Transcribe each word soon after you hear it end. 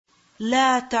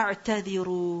لا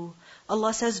تعتذروا.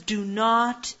 Allah says, do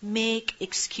not make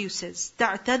excuses.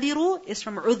 تعتذروا is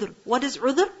from عذر. What is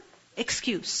عذر?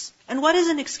 Excuse. And what is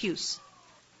an excuse?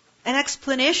 An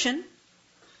explanation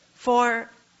for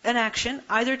an action,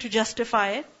 either to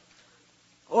justify it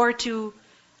or to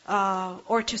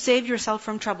save yourself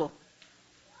from trouble.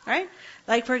 Right?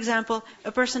 Like for example,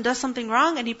 a person does something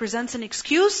wrong and he presents an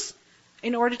excuse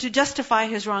in order to justify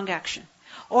his wrong action.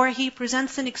 Or he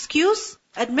presents an excuse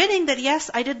admitting that yes,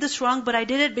 I did this wrong, but I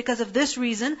did it because of this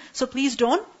reason, so please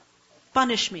don't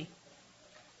punish me.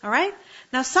 Alright?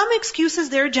 Now some excuses,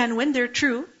 they're genuine, they're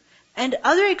true. And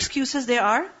other excuses,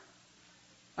 are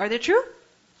they true?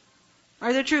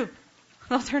 Are they true?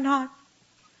 No, they're not.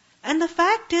 And the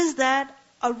fact is that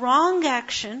a wrong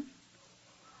action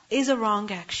is a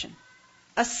wrong action.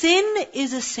 A sin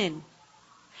is a sin.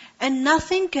 And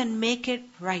nothing can make it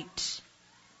right.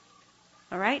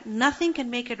 Alright? Nothing can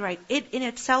make it right. It in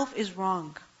itself is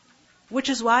wrong. Which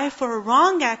is why for a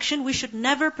wrong action, we should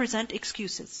never present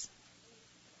excuses.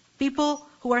 People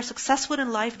who are successful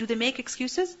in life, do they make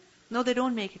excuses? No, they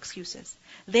don't make excuses.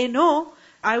 They know,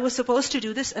 I was supposed to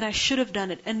do this and I should have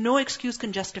done it. And no excuse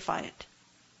can justify it.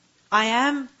 I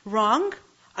am wrong,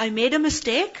 I made a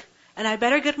mistake, and I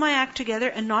better get my act together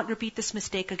and not repeat this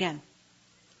mistake again.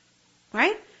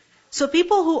 Right? So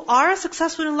people who are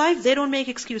successful in life, they don't make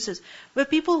excuses. But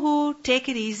people who take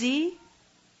it easy,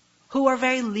 who are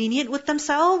very lenient with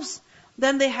themselves,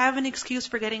 then they have an excuse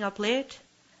for getting up late.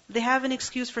 They have an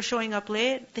excuse for showing up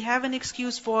late. They have an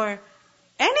excuse for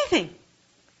anything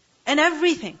and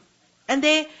everything. And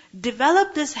they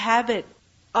develop this habit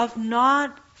of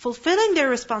not fulfilling their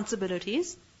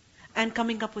responsibilities and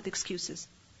coming up with excuses.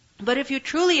 But if you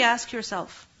truly ask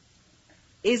yourself,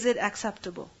 is it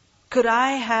acceptable? Could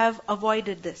I have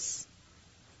avoided this?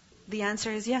 The answer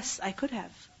is yes, I could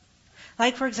have.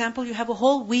 Like for example, you have a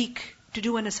whole week to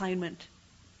do an assignment,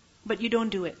 but you don't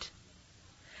do it.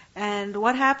 And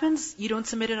what happens? You don't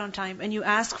submit it on time and you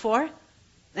ask for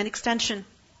an extension.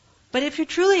 But if you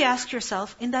truly ask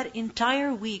yourself, in that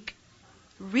entire week,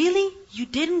 really, you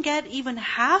didn't get even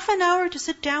half an hour to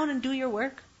sit down and do your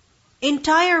work?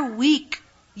 Entire week,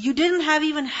 you didn't have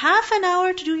even half an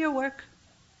hour to do your work?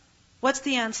 What's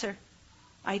the answer?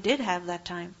 I did have that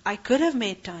time. I could have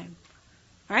made time.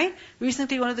 Right?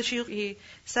 Recently one of the shaykh, he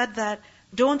said that,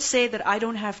 don't say that I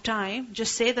don't have time,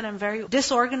 just say that I'm very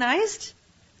disorganized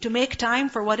to make time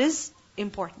for what is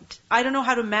important. I don't know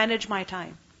how to manage my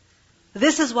time.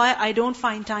 This is why I don't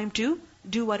find time to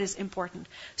do what is important.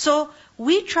 So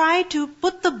we try to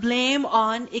put the blame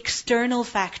on external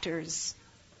factors.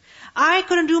 I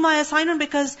couldn't do my assignment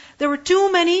because there were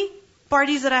too many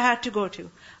parties that I had to go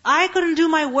to. I couldn't do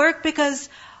my work because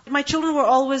my children were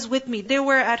always with me. They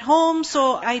were at home,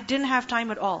 so I didn't have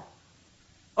time at all.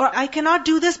 Or I cannot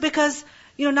do this because,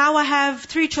 now I have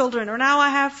 3 children, or now I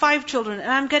have 5 children,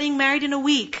 and I'm getting married in a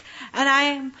week, and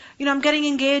I'm getting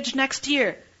engaged next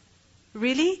year.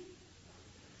 Really?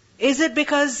 Is it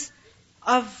because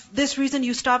of this reason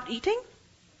you stopped eating?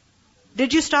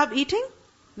 Did you stop eating?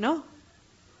 No.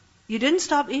 You didn't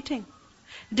stop eating.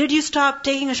 Did you stop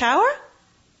taking a shower?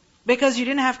 Because you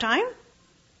didn't have time?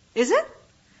 Is it?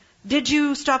 Did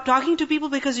you stop talking to people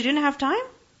because you didn't have time?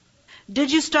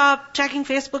 Did you stop checking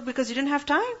Facebook because you didn't have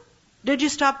time? Did you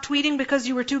stop tweeting because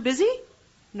you were too busy?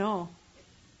 No.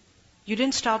 You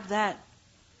didn't stop that.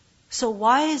 So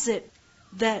why is it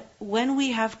that when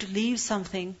we have to leave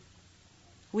something,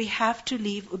 we have to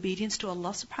leave obedience to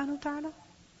Allah subhanahu wa ta'ala?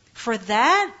 For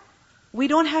that, we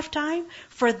don't have time.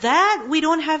 For that, we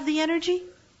don't have the energy.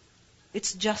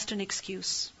 It's just an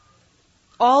excuse.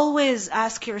 Always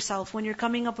ask yourself when you're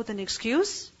coming up with an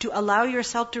excuse to allow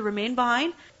yourself to remain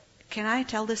behind, can I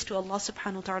tell this to Allah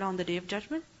subhanahu wa ta'ala on the Day of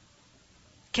Judgment?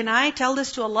 Can I tell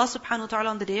this to Allah subhanahu wa ta'ala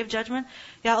on the Day of Judgment?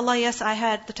 Ya Allah, yes, I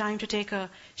had the time to take a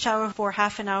shower for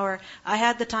half an hour. I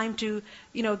had the time to,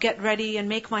 get ready and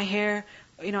make my hair.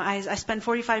 I spent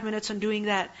 45 minutes on doing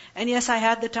that. And yes, I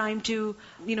had the time to,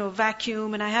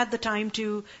 vacuum, and I had the time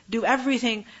to do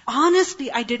everything.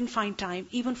 Honestly, I didn't find time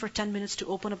even for 10 minutes to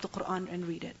open up the Quran and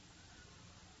read it.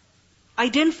 I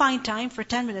didn't find time for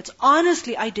 10 minutes.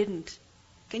 Honestly, I didn't.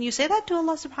 Can you say that to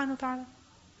Allah subhanahu wa ta'ala?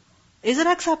 Is it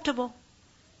acceptable?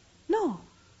 No.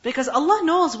 Because Allah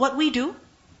knows what we do,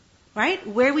 right?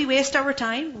 Where we waste our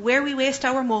time, where we waste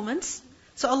our moments.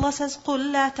 So Allah says,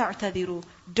 قُلْ لَا تَعْتَذِرُوا.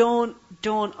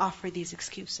 Don't offer these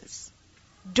excuses.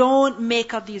 Don't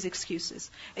make up these excuses.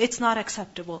 It's not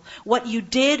acceptable. What you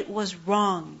did was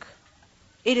wrong.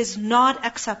 It is not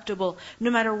acceptable. No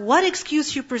matter what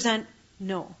excuse you present,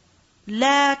 no.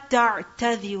 لا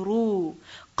تعتذروا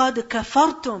قد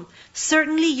كفرتم.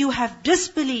 Certainly you have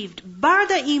disbelieved.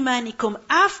 بعد إيمانكم.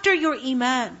 After your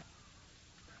iman.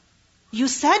 You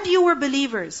said you were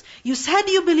believers. You said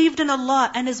you believed in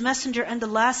Allah and His Messenger and the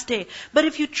last day. But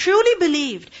if you truly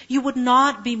believed, you would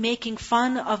not be making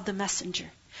fun of the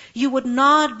Messenger. You would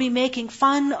not be making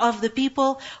fun of the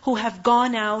people who have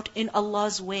gone out in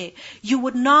Allah's way. You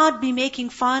would not be making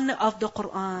fun of the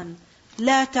Quran.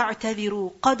 لا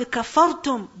تعتذروا قد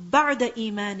كفرتم بعد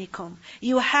إيمانكم.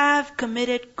 You have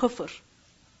committed kufr.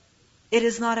 It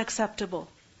is not acceptable.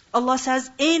 Allah says,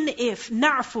 if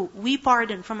na'fu, we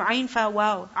pardon, from ayn fa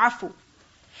waw, afu.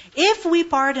 If we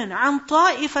pardon, عن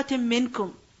طائفة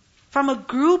منكم, from a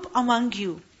group among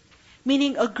you,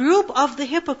 meaning a group of the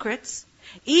hypocrites,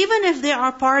 even if they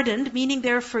are pardoned, meaning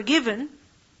they are forgiven,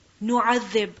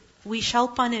 نُعَذِّبْ, we shall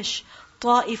punish,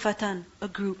 طائفة, a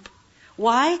group.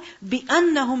 Why?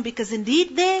 بِأَنَّهُمْ, because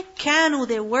indeed they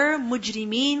were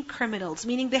مُجْرِمِينَ, criminals,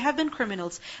 meaning they have been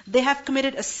criminals. They have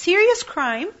committed a serious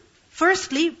crime,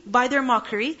 firstly, by their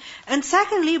mockery, and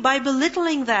secondly, by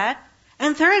belittling that,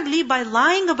 and thirdly, by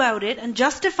lying about it and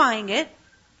justifying it,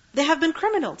 they have been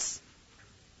criminals.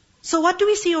 So what do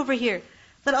we see over here?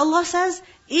 That Allah says,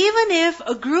 even if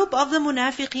a group of the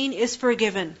munafiqeen is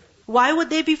forgiven, why would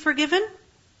they be forgiven?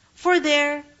 For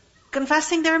their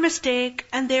confessing their mistake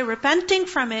and they're repenting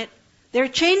from it, they're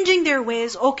changing their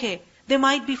ways, okay, they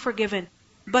might be forgiven.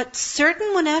 But certain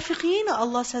munafiqeen,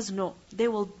 Allah says no, they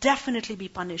will definitely be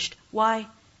punished. Why?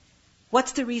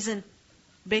 What's the reason?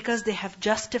 Because they have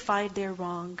justified their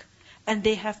wrong and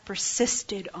they have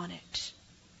persisted on it.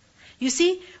 You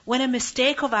see, when a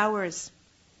mistake of ours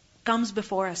comes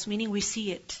before us, meaning we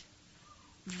see it,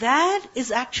 that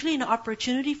is actually an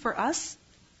opportunity for us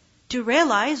to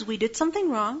realize we did something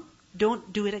wrong,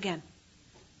 don't do it again.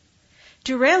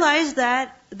 To realize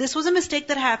that this was a mistake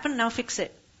that happened, now fix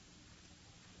it.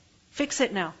 Fix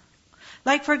it now.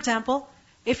 Like for example,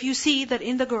 if you see that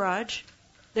in the garage,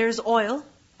 there's oil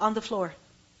on the floor.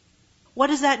 What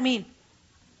does that mean?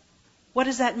 What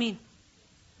does that mean?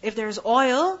 If there's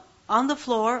oil on the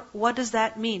floor, what does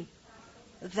that mean?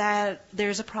 That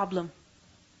there's a problem.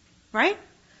 Right?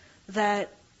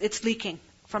 That it's leaking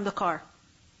from the car.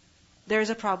 There's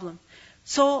a problem.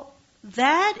 So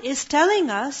that is telling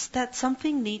us that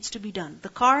something needs to be done. The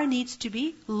car needs to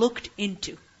be looked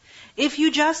into. If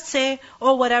you just say,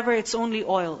 oh whatever, it's only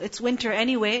oil. It's winter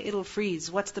anyway, it'll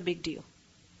freeze. What's the big deal?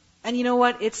 And you know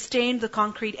what? It's stained the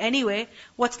concrete anyway.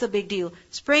 What's the big deal?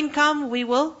 Spring come, we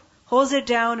will hose it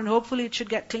down and hopefully it should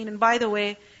get clean. And by the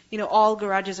way, all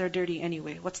garages are dirty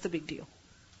anyway. What's the big deal?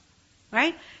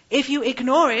 Right? If you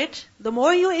ignore it, the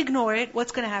more you ignore it,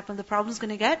 what's going to happen? The problem's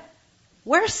going to get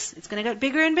worse. It's going to get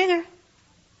bigger and bigger.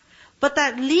 But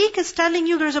that leak is telling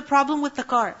you there's a problem with the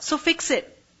car. So fix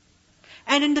it.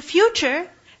 And in the future,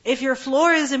 if your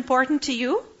floor is important to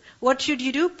you, what should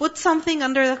you do? Put something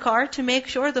under the car to make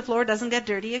sure the floor doesn't get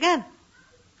dirty again.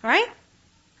 Right?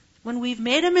 When we've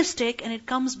made a mistake and it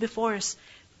comes before us,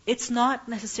 it's not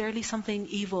necessarily something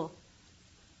evil.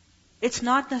 It's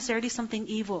not necessarily something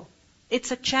evil. It's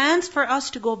a chance for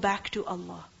us to go back to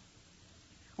Allah.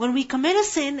 When we commit a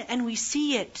sin and we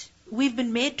see it, we've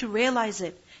been made to realize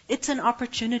it. It's an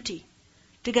opportunity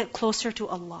to get closer to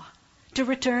Allah, to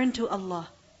return to Allah,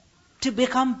 to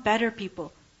become better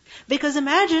people. Because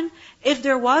imagine if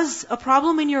there was a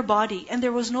problem in your body and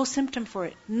there was no symptom for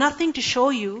it, nothing to show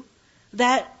you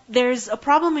that there's a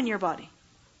problem in your body.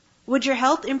 Would your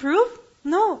health improve?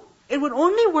 No. It would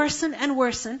only worsen and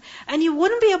worsen, and you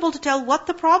wouldn't be able to tell what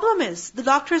the problem is. The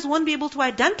doctors won't be able to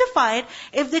identify it.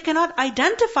 If they cannot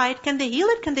identify it, can they heal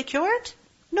it? Can they cure it?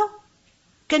 No.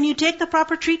 Can you take the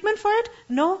proper treatment for it?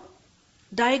 No.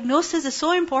 Diagnosis is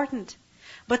so important.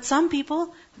 But some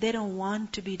people, they don't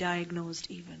want to be diagnosed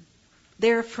even.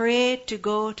 They're afraid to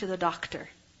go to the doctor.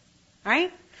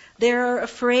 Right? They're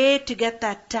afraid to get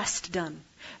that test done.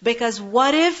 Because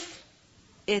what if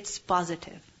it's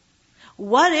positive?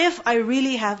 What if I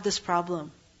really have this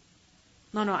problem?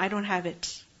 No, I don't have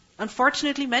it.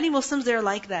 Unfortunately, many Muslims, they're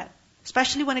like that.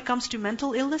 Especially when it comes to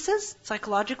mental illnesses,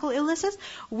 psychological illnesses.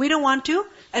 We don't want to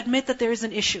admit that there is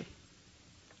an issue.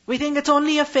 We think it's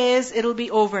only a phase, it'll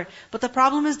be over. But the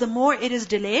problem is, the more it is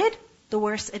delayed, the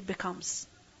worse it becomes.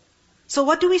 So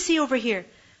what do we see over here?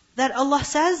 That Allah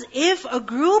says, if a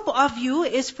group of you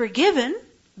is forgiven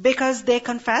because they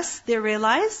confess, they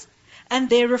realize, and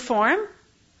they reform,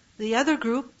 the other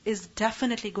group is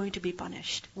definitely going to be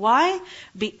punished. Why?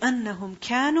 بِأَنَّهُمْ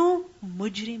كَانُوا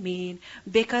مُجْرِمِينَ.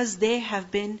 Because they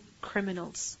have been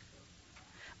criminals.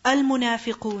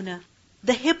 الْمُنَافِقُونَ,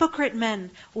 the hypocrite men,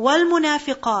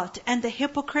 وَالْمُنَافِقَاتِ, and the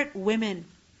hypocrite women.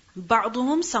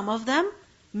 بَعْضُهُمْ, some of them,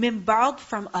 مِنْ بَعْضٍ,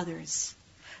 from others.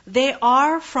 They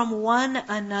are from one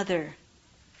another.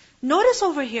 Notice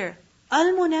over here,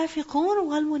 al-munafiqun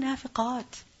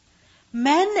wal-munafiqat.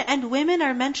 Men and women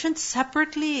are mentioned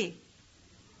separately.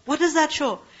 What does that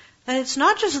show? That it's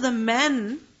not just the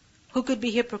men who could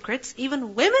be hypocrites,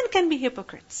 even women can be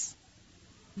hypocrites.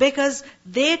 Because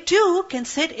they too can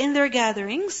sit in their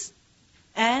gatherings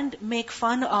and make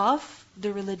fun of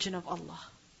the religion of Allah.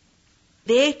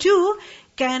 They too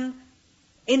can,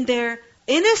 in their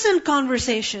innocent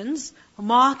conversations,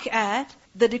 mock at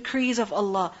the decrees of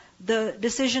Allah, the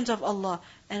decisions of Allah.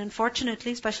 And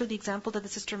unfortunately, especially the example that the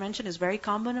sister mentioned is very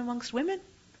common amongst women.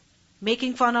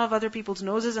 Making fun of other people's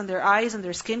noses and their eyes and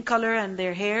their skin color and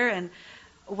their hair and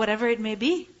whatever it may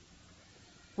be.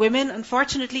 Women,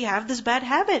 unfortunately, have this bad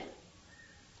habit.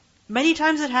 Many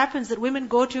times it happens that women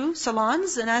go to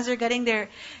salons and as they're getting their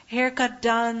haircut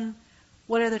done,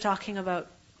 what are they talking about?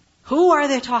 Who are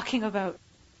they talking about?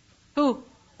 Who?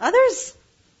 Others.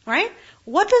 Right?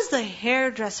 What does the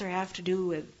hairdresser have to do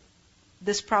with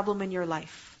this problem in your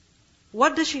life?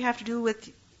 What does she have to do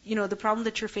with, the problem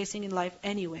that you're facing in life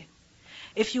anyway?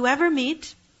 If you ever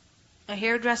meet a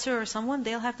hairdresser or someone,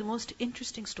 they'll have the most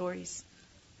interesting stories.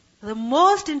 The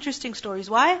most interesting stories.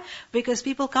 Why? Because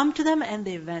people come to them and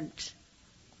they vent.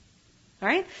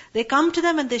 Right? They come to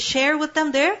them and they share with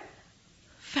them their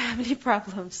family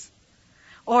problems.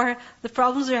 Or the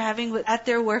problems they're having at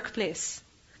their workplace.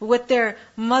 With their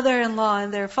mother-in-law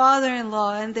and their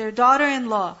father-in-law and their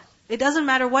daughter-in-law. It doesn't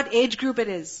matter what age group it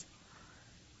is.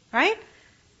 Right?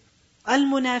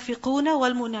 Al-munafiquna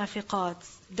wal-munafiqat.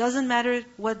 Doesn't matter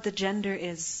what the gender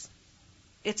is.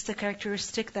 It's the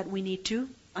characteristic that we need to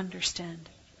understand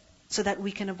so that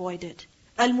we can avoid it.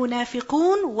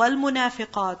 Al-munafiqun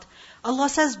wal-munafiqat. Allah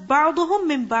says, بَعْضُهُمْ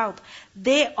مِنْ بَعْضٍ.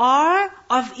 They are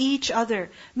of each other.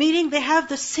 Meaning they have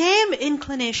the same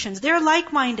inclinations. They're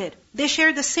like-minded. They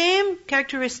share the same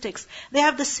characteristics. They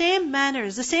have the same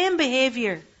manners, the same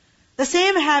behavior, the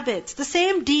same habits, the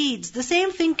same deeds, the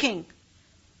same thinking.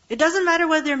 It doesn't matter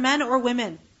whether they're men or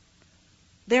women.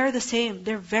 They're the same.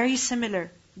 They're very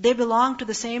similar. They belong to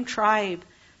the same tribe.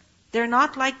 They're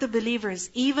not like the believers.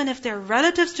 Even if they're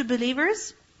relatives to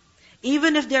believers,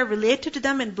 even if they're related to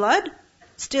them in blood,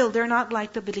 still they're not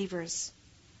like the believers.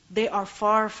 They are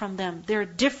far from them. They're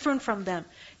different from them.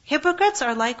 Hypocrites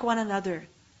are like one another.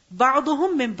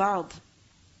 بَعْضُهُمْ مِنْ بَعْضٍ.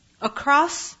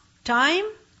 Across time,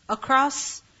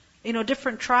 across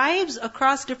different tribes,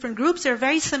 across different groups, they're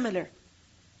very similar.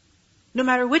 No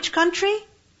matter which country,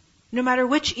 no matter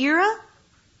which era,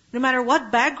 no matter what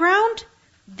background,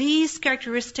 these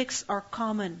characteristics are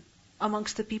common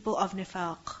amongst the people of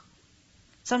nifaq.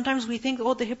 Sometimes we think,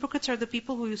 the hypocrites are the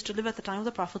people who used to live at the time of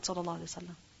the Prophet ﷺ.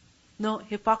 No,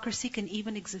 hypocrisy can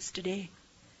even exist today.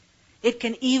 It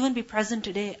can even be present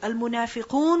today.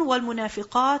 Al-munafiqun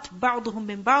wal-munafiqat ba'duhum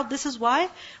min ba'd. This is why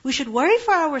we should worry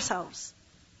for ourselves.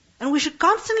 And we should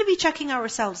constantly be checking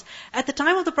ourselves. At the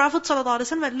time of the Prophet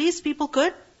ﷺ, at least people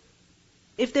could,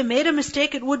 if they made a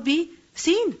mistake, it would be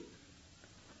seen.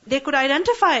 They could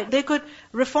identify it. They could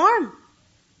reform.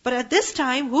 But at this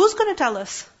time, who's going to tell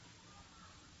us?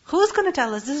 Who's going to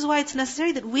tell us? This is why it's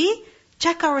necessary that we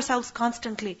check ourselves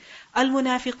constantly.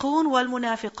 Al-munafiqun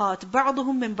wal-munafiqat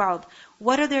ba'duhum min ba'd.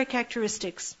 What are their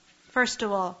characteristics? First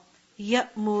of all,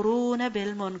 يَأْمُرُونَ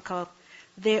بِالْمُنْكَرِ.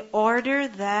 They order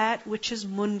that which is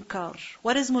munkar.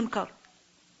 What is munkar?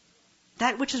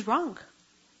 That which is wrong.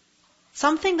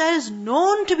 Something that is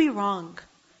known to be wrong.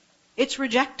 It's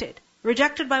rejected.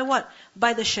 Rejected by what?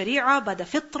 By the sharia, by the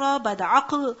fitrah, by the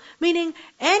aql. Meaning,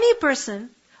 any person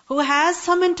who has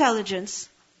some intelligence,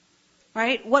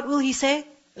 right? What will he say?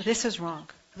 This is wrong.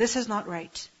 This is not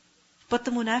right. But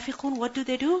the munafiqun, what do?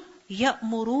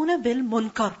 يَأْمُرُونَ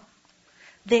بِالْمُنْكَرِ.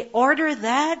 They order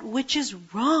that which is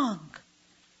wrong.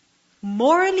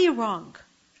 Morally wrong.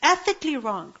 Ethically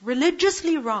wrong.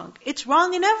 Religiously wrong. It's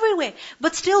wrong in every way.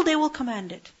 But still they will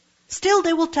command it. Still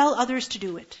they will tell others to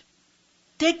do it.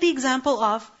 Take the example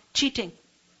of cheating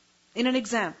in an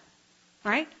exam.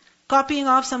 Right? Copying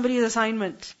off somebody's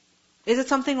assignment. Is it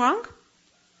something wrong?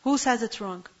 Who says it's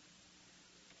wrong?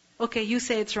 Okay, you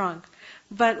say it's wrong.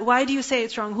 But why do you say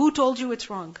it's wrong? Who told you it's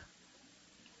wrong?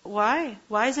 Why?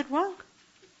 Why is it wrong?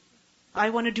 I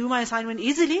want to do my assignment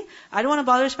easily. I don't want to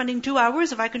bother spending 2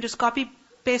 hours if I can just copy,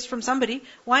 paste from somebody.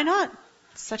 Why not?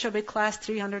 It's such a big class,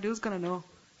 300. Who's going to know?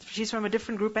 She's from a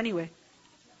different group anyway.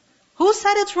 Who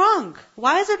said it's wrong?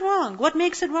 Why is it wrong? What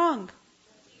makes it wrong?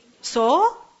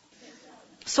 So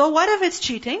what if it's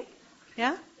cheating?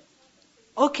 Yeah?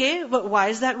 Okay, but why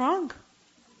is that wrong?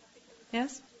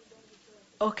 Yes?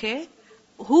 Okay.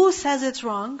 Who says it's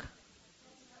wrong?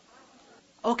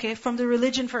 Okay, from the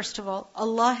religion first of all,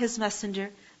 Allah, His Messenger,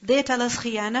 they tell us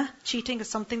khiyana, cheating is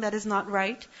something that is not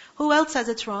right. Who else says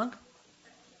it's wrong?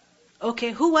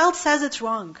 Okay, who else says it's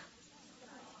wrong?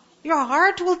 Your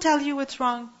heart will tell you it's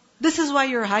wrong. This is why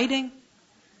you're hiding.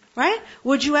 Right?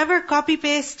 Would you ever copy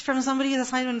paste from somebody's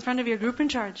assignment in front of your group in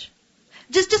charge?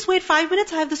 Just wait 5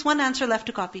 minutes, I have this one answer left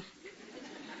to copy.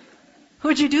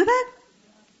 Would you do that?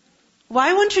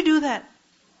 Why wouldn't you do that?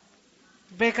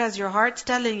 Because your heart's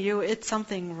telling you it's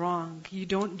something wrong. You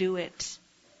don't do it.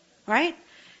 Right?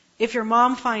 If your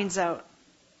mom finds out,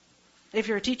 if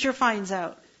your teacher finds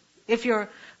out, if your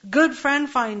good friend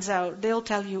finds out, they'll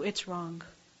tell you it's wrong.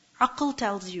 Aql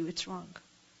tells you it's wrong.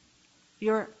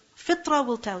 Your fitra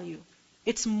will tell you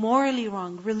it's morally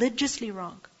wrong, religiously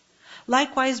wrong.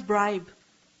 Likewise, bribe,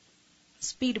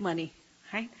 speed money,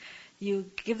 right? You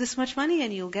give this much money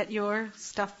and you'll get your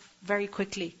stuff very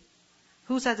quickly.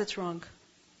 Who says it's wrong?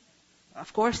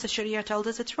 Of course, the Sharia tells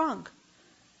us it's wrong,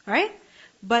 right?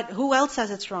 But who else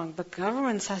says it's wrong? The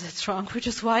government says it's wrong, which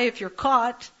is why if you're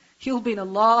caught, you'll be in a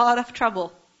lot of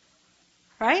trouble,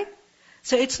 right?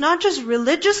 So it's not just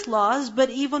religious laws, but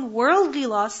even worldly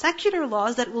laws, secular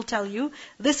laws that will tell you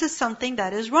this is something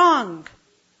that is wrong.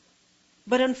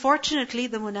 But unfortunately,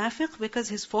 the munafiq, because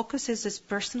his focus is his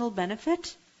personal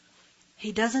benefit,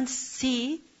 he doesn't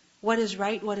see what is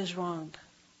right, what is wrong.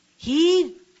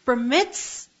 He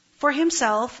permits for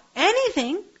himself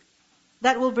anything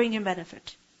that will bring him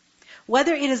benefit.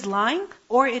 Whether it is lying,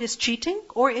 or it is cheating,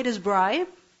 or it is bribe,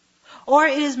 or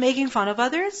it is making fun of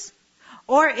others,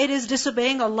 or it is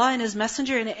disobeying Allah and His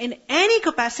Messenger in any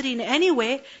capacity, in any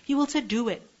way, He will say, do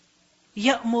it.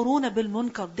 يَأْمُرُونَ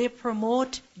بِالْمُنْكَرِ. They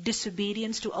promote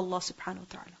disobedience to Allah subhanahu wa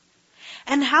ta'ala.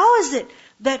 And how is it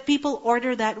that people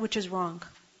order that which is wrong?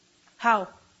 How?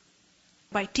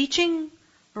 By teaching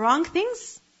wrong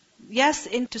things? Yes,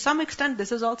 to some extent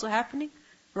this is also happening.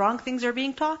 Wrong things are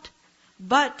being taught.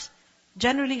 But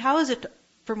generally, how is it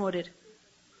promoted?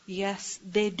 Yes,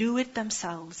 they do it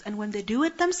themselves. And when they do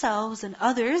it themselves and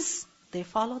others, they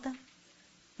follow them.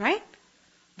 Right?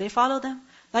 They follow them.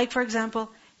 Like for example,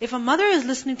 if a mother is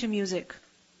listening to music,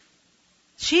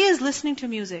 she is listening to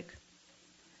music,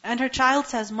 and her child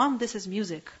says, Mom, this is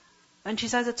music. And she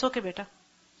says, it's okay, beta.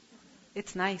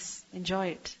 It's nice. Enjoy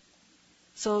it.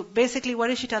 So basically, what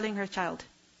is she telling her child?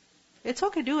 It's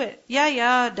okay, do it.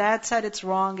 Yeah, dad said it's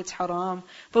wrong, it's haram.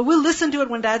 But we'll listen to it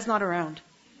when dad's not around.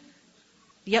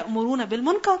 يَأْمُرُونَ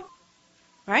بِالْمُنْكَرِ.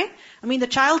 Right? I mean, the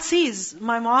child sees,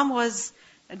 my mom was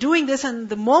doing this, and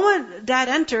the moment dad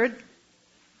entered,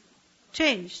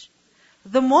 changed.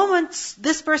 The moment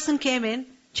this person came in,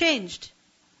 changed.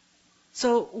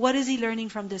 So what is he learning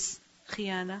from this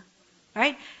khiyana?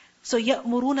 Right? So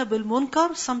يَأْمُرُونَ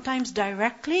بِالْمُنْكَرِ, sometimes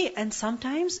directly and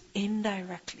sometimes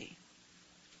indirectly.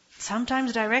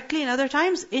 Sometimes directly and other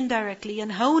times indirectly.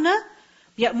 يَنْهَوْنَ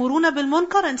يَأْمُرُونَ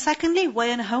بِالْمُنْكَرِ, and secondly,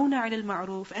 وَيَنْهَوْنَ عَنِ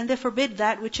الْمَعْرُوفِ, and they forbid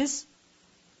that which is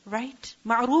right.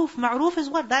 Ma'roof is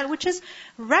what? That which is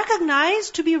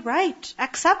recognized to be right,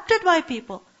 accepted by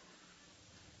people.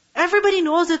 Everybody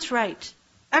knows it's right.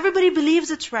 Everybody believes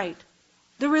it's right.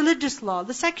 The religious law,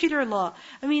 the secular law,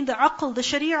 the aql, the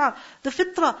sharia, the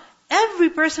fitra, every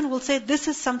person will say, this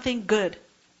is something good.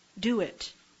 Do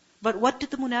it. But what did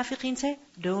the munafiqeen say?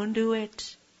 Don't do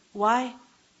it. Why?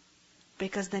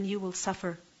 Because then you will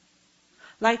suffer.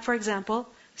 Like for example,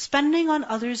 spending on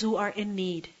others who are in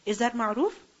need. Is that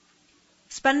ma'roof?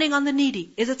 Spending on the needy.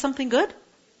 Is it something good?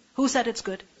 Who said it's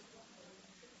good?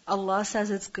 Allah says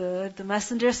it's good. The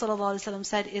Messenger ﷺ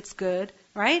said it's good.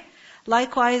 Right?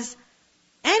 Likewise,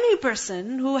 any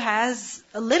person who has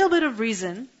a little bit of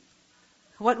reason,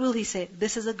 what will he say?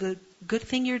 This is a good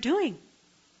thing you're doing.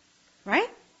 Right?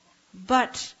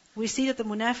 But we see that the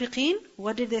munafiqeen,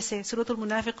 what did they say? Surah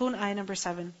Al-Munafiqun, ayah number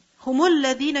 7. هُمُ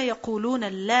الَّذِينَ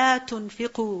يَقُولُونَ لَا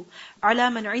تُنْفِقُوا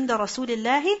عَلَى مَنْ عِنْدَ رَسُولِ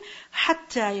اللَّهِ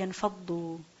حَتَّى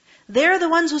يَنْفَضُّوا. They're the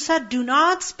ones who said, do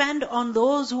not spend on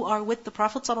those who are with the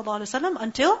Prophet ﷺ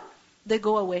until they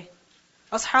go away.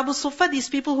 Ashabul Suffah, these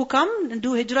people who come and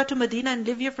do hijrah to Medina and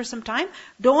live here for some time,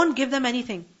 don't give them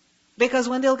anything. Because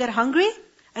when they'll get hungry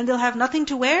and they'll have nothing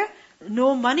to wear,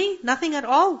 no money, nothing at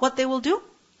all, what they will do?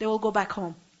 They will go back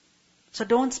home. So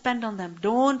don't spend on them.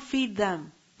 Don't feed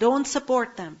them. Don't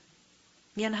support them.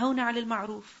 يَنْهَوْنَ عَلِ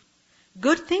الْمَعْرُوفِ.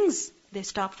 Good things, they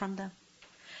stop from them.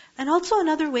 And also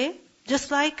another way, just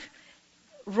like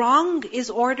wrong is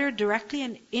ordered directly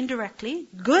and indirectly,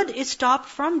 good is stopped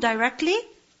from directly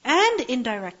and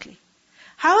indirectly.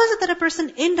 How is it that a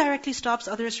person indirectly stops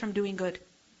others from doing good?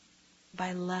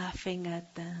 By laughing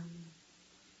at them,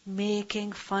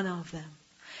 making fun of them.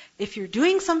 If you're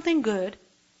doing something good,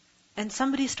 and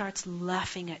somebody starts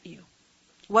laughing at you,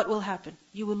 what will happen?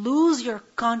 You will lose your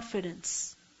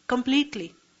confidence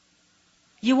completely.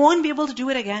 You won't be able to do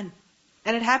it again.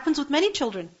 And it happens with many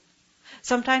children.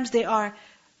 Sometimes they are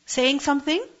saying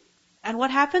something, and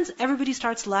what happens? Everybody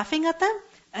starts laughing at them,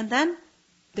 and then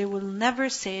they will never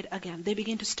say it again. They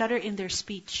begin to stutter in their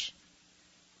speech.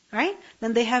 Right?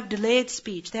 Then they have delayed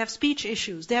speech. They have speech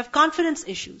issues. They have confidence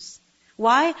issues.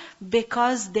 Why?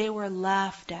 Because they were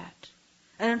laughed at.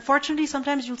 And unfortunately,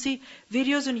 sometimes you'll see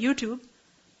videos on YouTube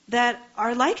that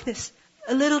are like this.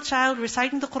 A little child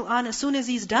reciting the Quran, as soon as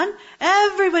he's done,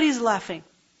 everybody's laughing.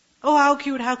 Oh, how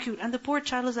cute, how cute. And the poor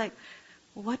child is like,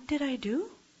 what did I do?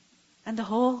 And the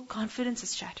whole confidence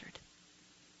is shattered.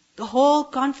 The whole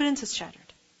confidence is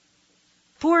shattered.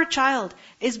 Poor child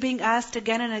is being asked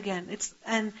again and again.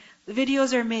 And the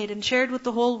videos are made and shared with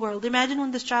the whole world. Imagine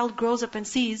when this child grows up and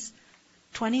sees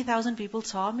 20,000 people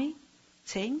saw me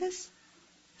saying this.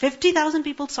 50,000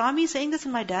 people saw me saying this,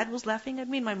 and my dad was laughing at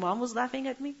me, and my mom was laughing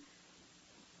at me.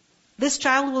 This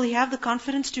child, will he have the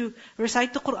confidence to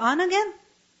recite the Quran again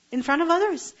in front of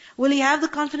others? Will he have the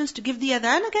confidence to give the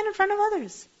adhan again in front of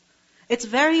others? It's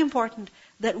very important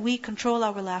that we control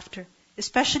our laughter,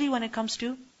 especially when it comes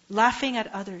to laughing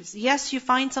at others. Yes, you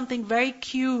find something very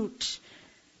cute,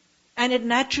 and it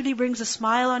naturally brings a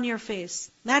smile on your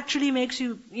face, naturally makes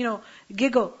you,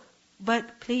 giggle.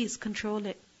 But please control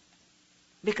it,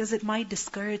 because it might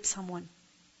discourage someone.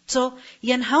 So,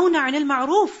 يَنْهَوْنَ عَنِ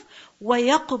الْمَعْرُوفِ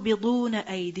وَيَقْبِضُونَ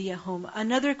أَيْدِيَهُمْ.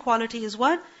 Another quality is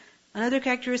what? Another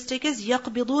characteristic is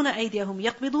يَقْبِضُونَ أَيْدِيَهُمْ.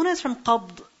 يَقْبِضُونَ is from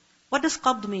qabd. What does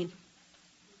qabd mean?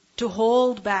 To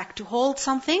hold back, to hold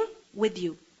something with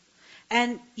you.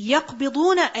 And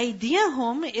يَقْبِضُونَ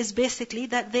أَيْدِيَهُمْ is basically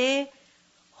that they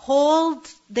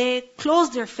close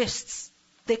their fists.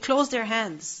 They close their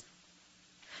hands.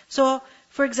 So,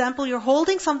 for example, you're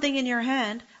holding something in your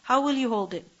hand. How will you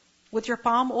hold it? With your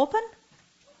palm open?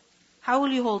 How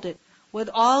will you hold it? With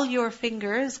all your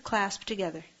fingers clasped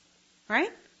together.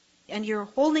 Right? And you're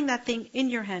holding that thing in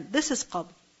your hand. This is qabd.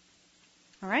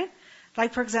 Alright?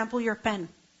 Like, for example, your pen.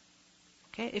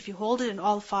 Okay? If you hold it in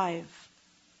all five.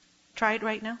 Try it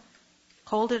right now.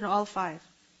 Hold it in all five.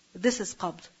 This is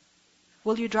qabd.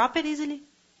 Will you drop it easily?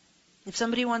 If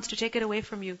somebody wants to take it away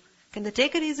from you, can they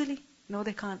take it easily? No,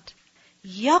 they can't.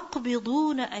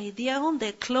 يَقْبِضُونَ أَيْدِيَهُمْ.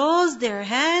 They close their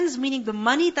hands, meaning the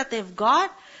money that they've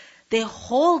got, they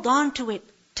hold on to it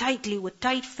tightly with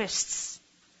tight fists.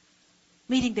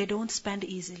 Meaning they don't spend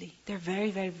easily. They're very,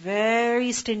 very,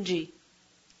 very stingy.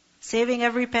 Saving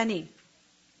every penny.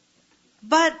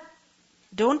 But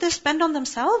don't they spend on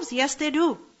themselves? Yes, they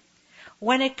do.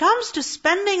 When it comes to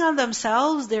spending on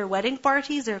themselves, their wedding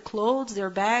parties, their clothes,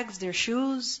 their bags, their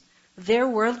shoes, their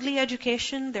worldly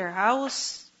education, their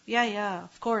house, yeah,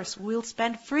 of course, we'll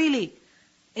spend freely.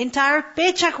 Entire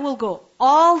paycheck will go.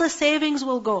 All the savings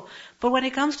will go. But when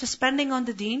it comes to spending on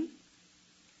the deen,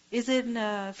 is it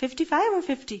 55 or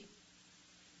 50?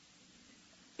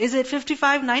 Is it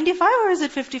 55.95 or is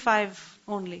it 55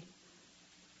 only?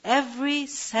 Every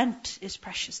cent is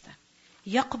precious then.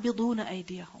 يَقْبِضُونَ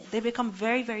أَيْدِيَهُمْ. They become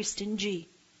very, very stingy.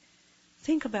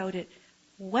 Think about it.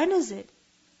 When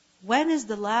is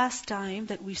the last time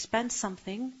that we spent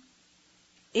something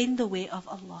in the way of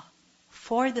Allah?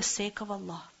 For the sake of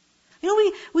Allah.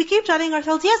 We keep telling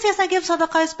ourselves, yes, I give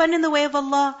sadaqah, I spend in the way of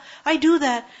Allah. I do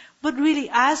that. But really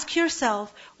ask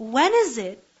yourself, when is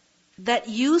it that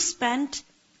you spent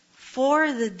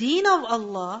for the deen of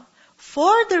Allah,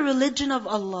 for the religion of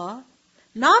Allah,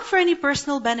 not for any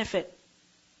personal benefit?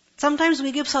 Sometimes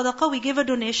we give sadaqah, we give a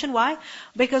donation. Why?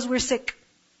 Because we're sick.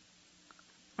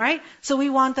 Right? So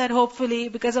we want that hopefully,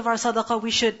 because of our sadaqah,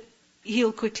 we should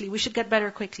heal quickly. We should get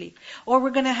better quickly. Or we're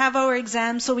going to have our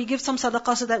exams, so we give some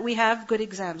sadaqah so that we have good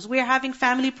exams. We're having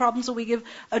family problems, so we give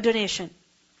a donation.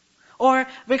 Or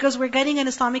because we're getting an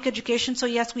Islamic education, so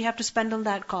yes, we have to spend on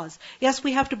that cause. Yes,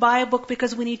 we have to buy a book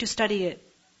because we need to study it.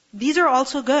 These are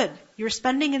also good. You're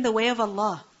spending in the way of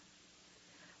Allah.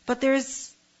 But there's,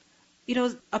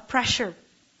 a pressure,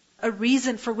 a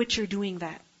reason for which you're doing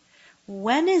that.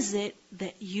 When is it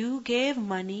that you gave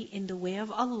money in the way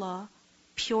of Allah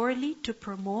purely to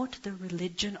promote the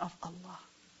religion of Allah?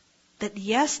 That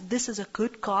yes, this is a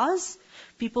good cause.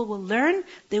 People will learn,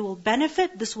 they will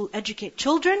benefit, this will educate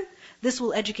children, this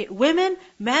will educate women,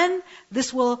 men,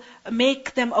 this will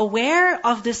make them aware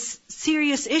of this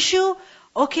serious issue.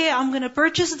 Okay, I'm going to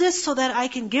purchase this so that I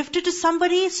can gift it to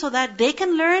somebody so that they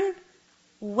can learn.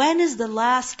 When is the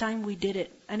last time we did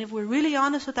it? And if we're really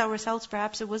honest with ourselves,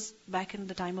 perhaps it was back in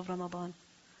the time of Ramadan.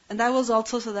 And that was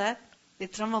also so that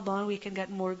it's Ramadan, we can get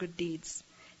more good deeds.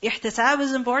 Ihtisab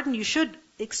is important. You should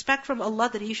expect from Allah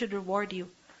that He should reward you.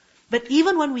 But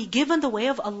even when we give in the way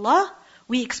of Allah,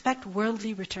 we expect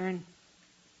worldly return.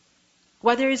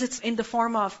 Whether it's in the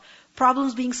form of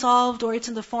problems being solved, or it's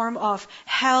in the form of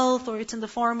health, or it's in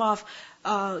the form of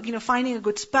finding a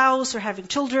good spouse or having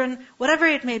children, whatever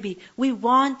it may be, we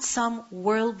want some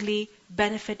worldly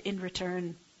benefit in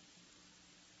return.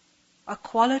 A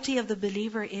quality of the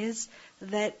believer is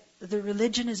that the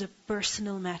religion is a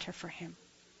personal matter for him.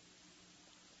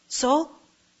 So,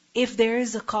 if there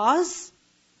is a cause,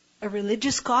 a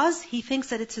religious cause, he thinks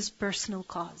that it's his personal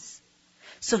cause.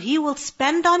 So he will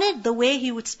spend on it the way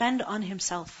he would spend on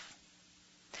himself.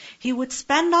 He would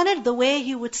spend on it the way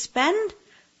he would spend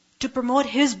to promote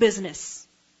his business,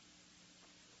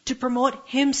 to promote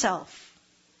himself.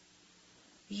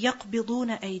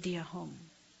 يَقْبِضُونَ أَيْدِيَهُمْ.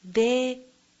 They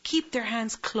keep their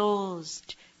hands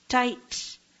closed,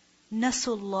 tight.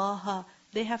 نَسُوا اللَّهَ.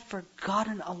 They have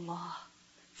forgotten Allah.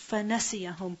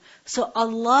 فَنَسِيَهُمْ. So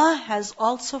Allah has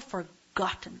also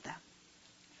forgotten them.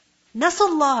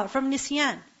 Nasullah, from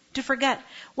nisyan, to forget.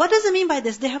 What does it mean by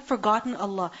this? They have forgotten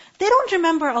Allah. They don't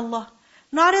remember Allah.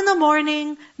 Not in the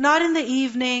morning, not in the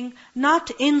evening,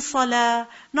 not in salah,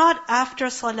 not after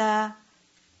salah,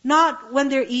 not when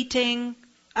they're eating,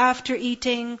 after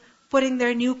eating, putting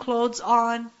their new clothes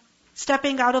on,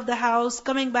 stepping out of the house,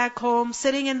 coming back home,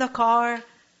 sitting in the car,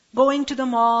 going to the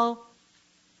mall.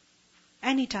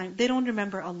 Anytime, they don't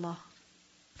remember Allah.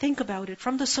 Think about it,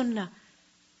 from the sunnah.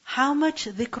 How much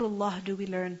dhikrullah do we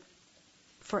learn?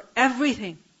 For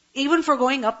everything. Even for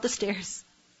going up the stairs.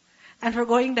 And for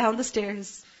going down the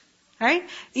stairs. Right?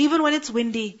 Even when it's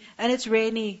windy and it's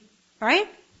rainy. Right?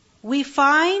 We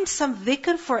find some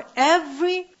dhikr for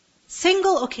every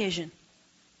single occasion.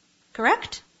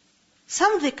 Correct?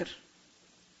 Some dhikr.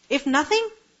 If nothing,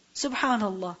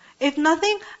 subhanallah. If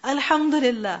nothing,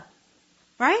 alhamdulillah.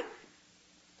 Right?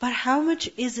 But how much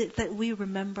is it that we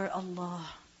remember Allah?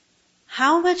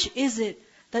 How much is it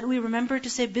that we remember to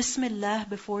say Bismillah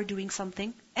before doing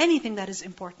something? Anything that is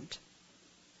important.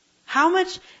 How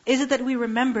much is it that we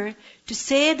remember to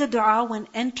say the dua when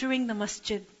entering the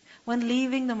masjid, when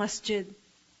leaving the masjid?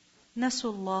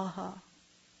 Nasullaha.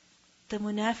 The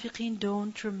munafiqeen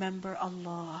don't remember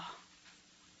Allah.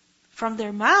 From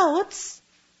their mouths,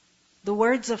 the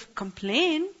words of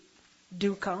complaint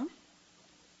do come.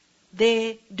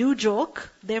 They do joke,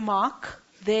 they mock,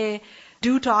 they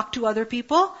do talk to other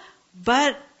people,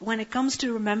 but when it comes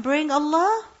to remembering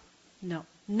Allah, no.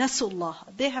 Nasullah.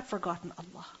 They have forgotten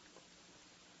Allah.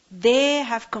 They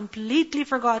have completely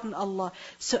forgotten Allah.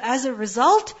 So as a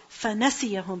result,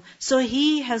 فَنَسِيَهُمْ. So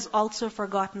He has also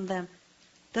forgotten them.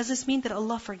 Does this mean that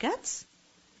Allah forgets?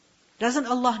 Doesn't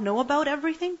Allah know about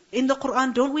everything? In the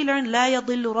Quran, don't we learn لَا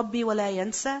يَضِلُّ رَبِّي وَلَا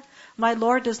يَنْسَى? My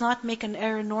Lord does not make an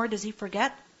error, nor does He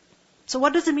forget. So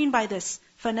what does it mean by this?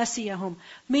 فَنَسِيَهُمْ.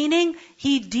 Meaning,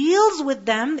 He deals with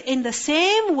them in the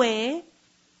same way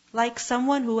like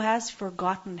someone who has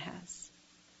forgotten has.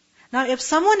 Now, if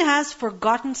someone has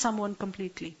forgotten someone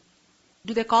completely,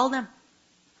 do they call them?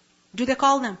 Do they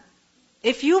call them?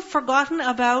 If you've forgotten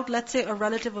about, let's say, a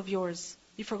relative of yours,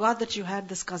 you forgot that you had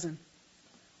this cousin,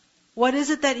 what is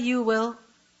it that you will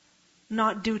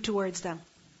not do towards them?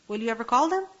 Will you ever call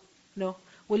them? No.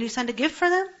 Will you send a gift for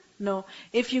them? No.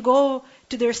 If you go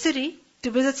to their city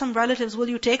to visit some relatives, will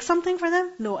you take something for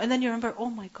them? No. And then you remember, oh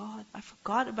my God, I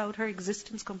forgot about her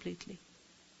existence completely.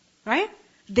 Right?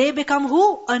 They become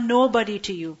who? A nobody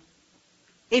to you.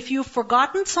 If you've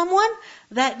forgotten someone,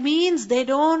 that means they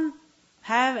don't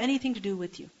have anything to do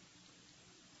with you.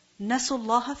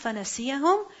 Nasullaha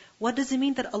fanasiyahum. What does it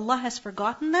mean that Allah has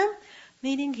forgotten them?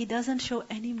 Meaning He doesn't show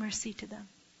any mercy to them.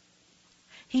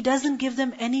 He doesn't give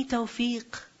them any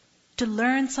tawfiq to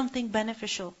learn something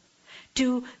beneficial,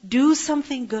 to do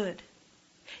something good.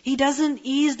 He doesn't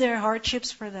ease their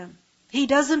hardships for them. He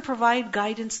doesn't provide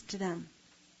guidance to them.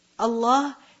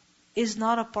 Allah is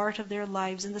not a part of their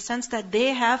lives in the sense that they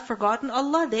have forgotten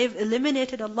Allah, they've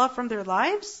eliminated Allah from their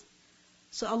lives.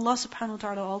 So Allah subhanahu wa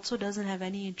ta'ala also doesn't have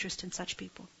any interest in such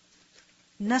people.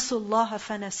 Nasullaha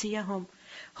fanasiyahum.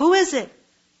 Who is it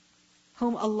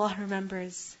whom Allah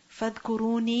remembers?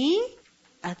 Fadkuruni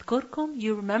adkurkum.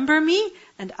 You remember me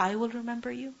and I will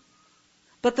remember you.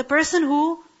 But the person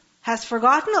who has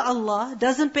forgotten Allah,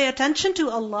 doesn't pay attention to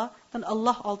Allah, then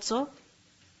Allah also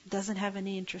doesn't have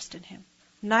any interest in him.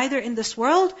 Neither in this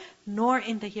world, nor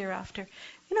in the hereafter.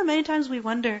 Many times we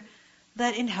wonder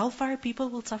that in hellfire people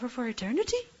will suffer for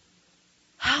eternity.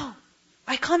 How?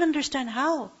 I can't understand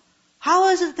how. How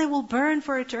is it they will burn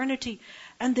for eternity?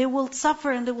 And they will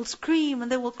suffer and they will scream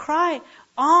and they will cry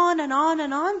on and on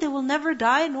and on. They will never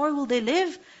die, nor will they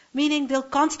live. Meaning they'll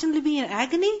constantly be in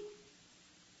agony.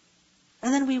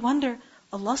 And then we wonder,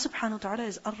 Allah subhanahu wa ta'ala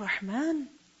is Ar-Rahman.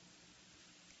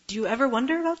 Do you ever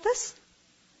wonder about this?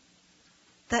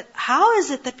 That how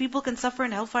is it that people can suffer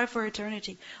in hellfire for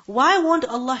eternity? Why won't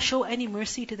Allah show any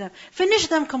mercy to them? Finish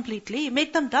them completely,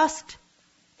 make them dust.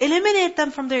 Eliminate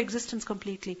them from their existence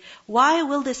completely. Why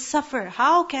will they suffer?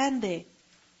 How can they?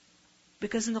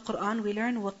 Because in the Quran we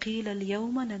learn, وَقِيلَ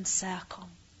الْيَوْمَ نَنْسَاكُمْ.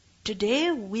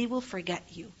 Today we will forget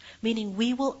you, meaning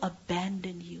we will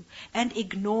abandon you and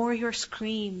ignore your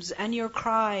screams and your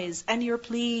cries and your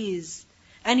pleas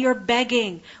and your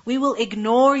begging. We will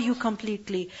ignore you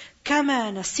completely.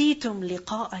 كَمَا نَسِيتُمْ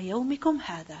لِقَاءَ يَوْمِكُمْ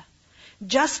هَذَا.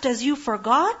 Just as you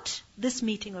forgot this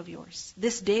meeting of yours,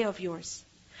 this day of yours.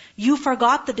 You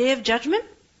forgot the day of judgment.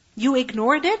 You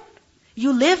ignored it.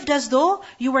 You lived as though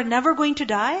you were never going to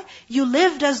die. You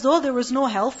lived as though there was no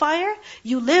hellfire.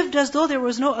 You lived as though there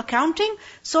was no accounting.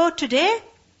 So today,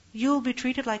 you'll be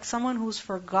treated like someone who's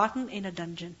forgotten in a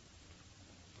dungeon.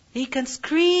 He can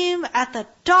scream at the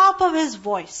top of his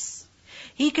voice.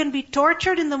 He can be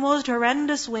tortured in the most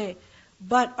horrendous way.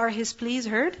 But are his pleas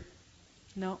heard?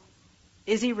 No.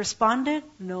 Is he responded?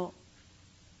 No.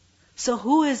 So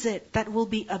who is it that will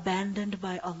be abandoned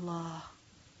by Allah?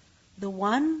 The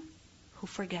one who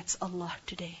forgets Allah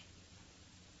today.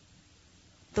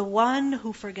 The one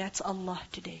who forgets Allah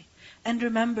today. And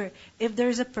remember, if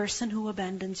there's a person who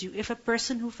abandons you, if a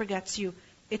person who forgets you,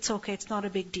 it's okay, it's not a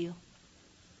big deal.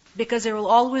 Because there will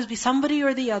always be somebody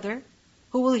or the other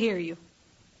who will hear you.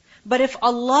 But if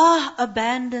Allah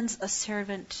abandons a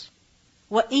servant,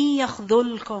 وَإِن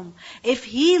يَخْذُلْكُمْ, if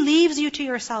He leaves you to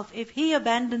yourself, if He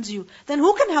abandons you, then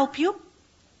who can help you?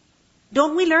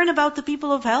 Don't we learn about the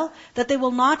people of hell? That they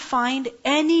will not find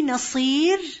any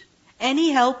nasir,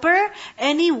 any helper,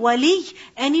 any wali,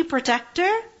 any protector.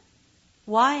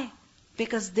 Why?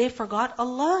 Because they forgot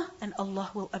Allah and Allah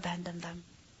will abandon them.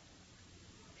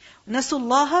 نَسُوا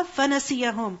اللَّهَ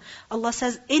فَنَسِيَهُمْ. Allah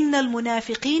says, إِنَّ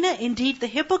الْمُنَافِقِينَ, indeed the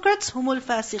hypocrites, هُمُ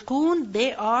الْفَاسِقُونَ,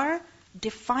 they are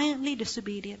defiantly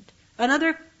disobedient.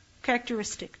 Another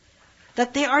characteristic,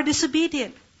 that they are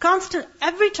disobedient. Constant,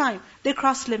 every time they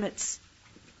cross limits.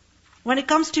 When it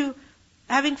comes to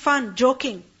having fun,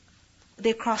 joking,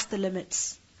 they cross the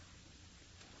limits.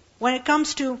 When it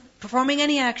comes to performing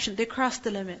any action, they cross the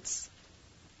limits.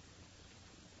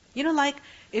 You know, like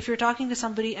if you're talking to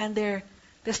somebody and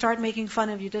they start making fun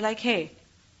of you, they're like, hey,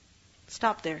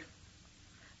 stop there.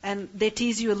 And they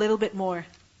tease you a little bit more.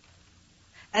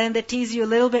 And then they tease you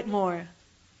a little bit more.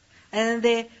 And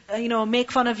then they,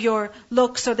 make fun of your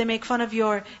looks, or they make fun of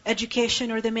your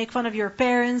education, or they make fun of your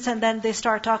parents, and then they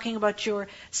start talking about your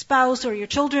spouse or your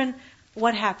children.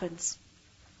 What happens?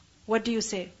 What do you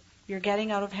say? You're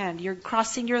getting out of hand. You're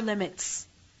crossing your limits.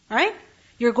 Right?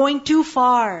 You're going too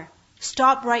far.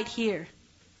 Stop right here.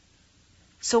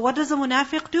 So what does the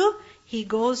munafiq do? He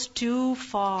goes too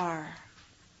far.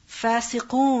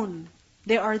 Fasiqun.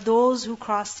 They are those who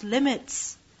cross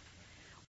limits.